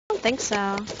don't think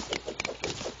so.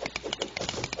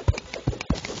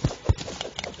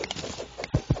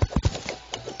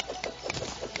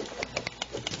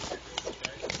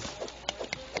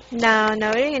 No,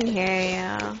 nobody can hear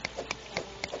you.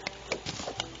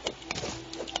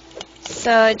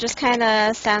 So it just kind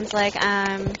of sounds like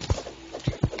I'm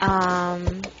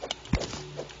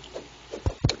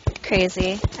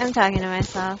crazy. I'm talking to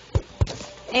myself.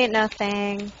 Ain't no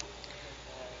thing.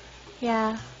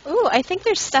 Yeah. Ooh, I think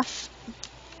there's stuff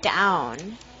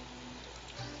down.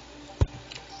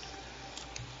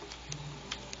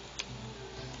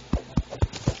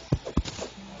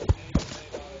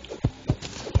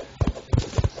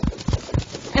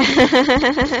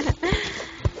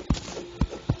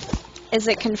 Is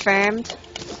it confirmed?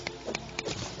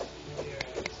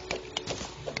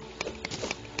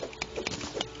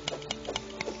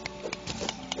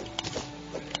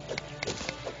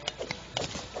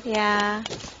 Yeah.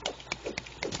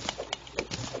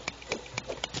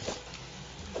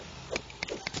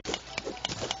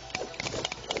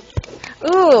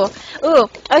 Ooh, ooh,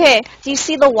 okay. Do you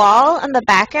see the wall in the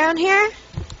background here?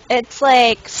 It's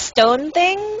like stone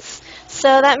things. So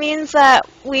that means that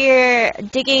we're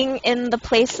digging in the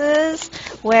places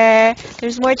where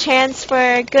there's more chance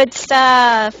for good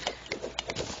stuff.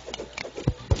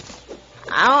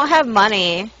 I don't have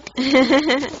money.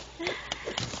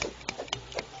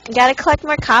 Gotta collect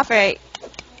more copper.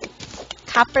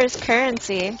 Copper's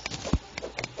currency.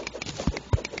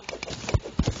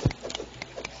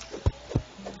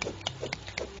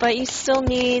 But you still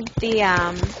need the,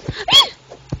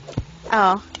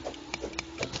 Oh.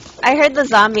 I heard the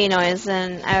zombie noise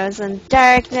and I was in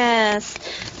darkness.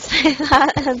 So I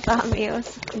thought a zombie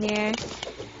was near.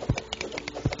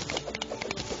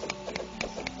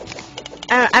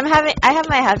 I have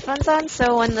my headphones on,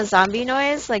 so when the zombie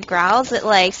noise like growls, it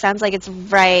like sounds like it's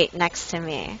right next to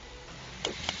me.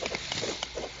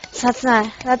 So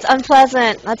that's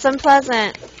unpleasant. That's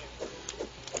unpleasant.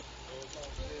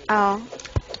 Oh.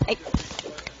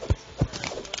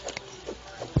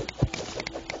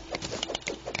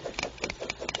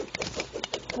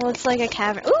 Well, it's like a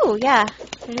cavern. Ooh, yeah.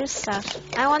 There's stuff.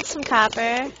 I want some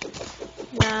copper.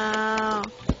 No.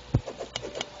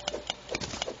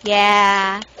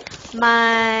 Yeah.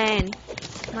 Mine.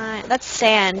 Mine. That's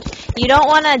sand. You don't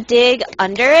want to dig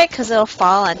under it because it'll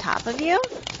fall on top of you.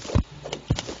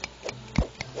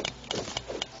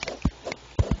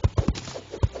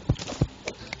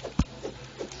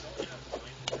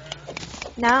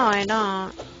 No, I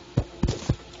don't.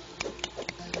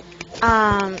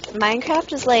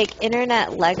 Minecraft is like internet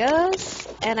Legos,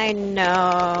 and I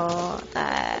know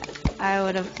that I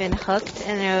would have been hooked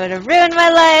and it would have ruined my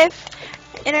life.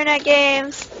 Internet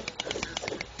games.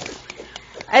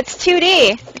 It's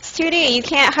 2D. It's 2D. You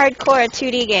can't hardcore a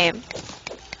 2D game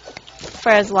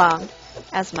for as long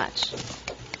as much.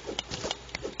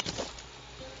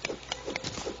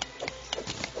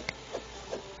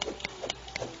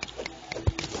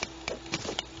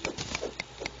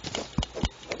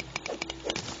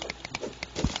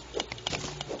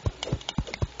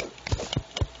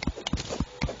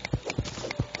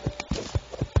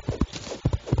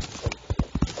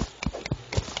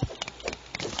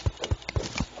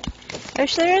 I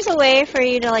wish there was a way for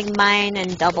you to like mine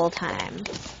in double time.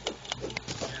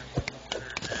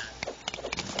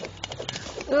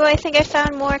 Ooh, I think I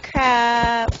found more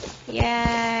crap.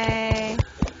 Yay.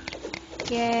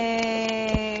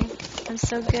 Yay. I'm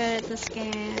so good at this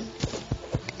game.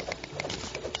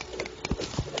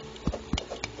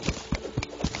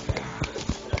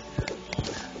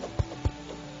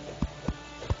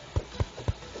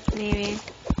 Maybe.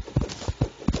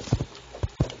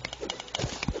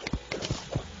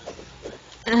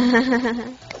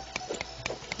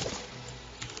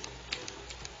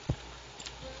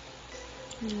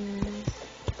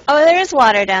 Oh, there is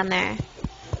water down there.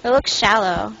 It looks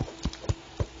shallow.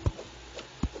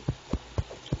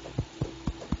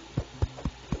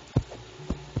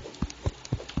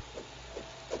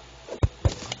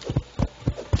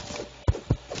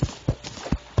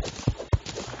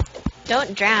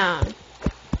 Don't drown.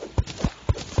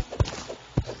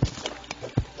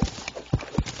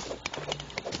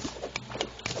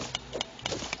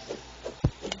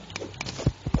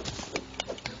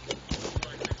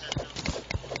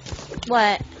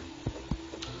 What?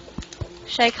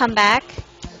 Should I come back?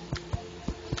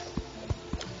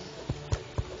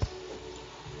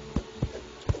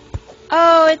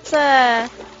 Oh, it's a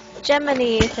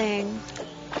Gemini thing.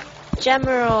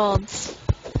 Gemeralds.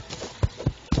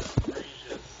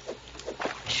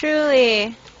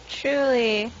 Truly.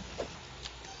 Truly.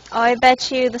 Oh, I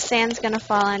bet you the sand's gonna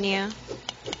fall on you.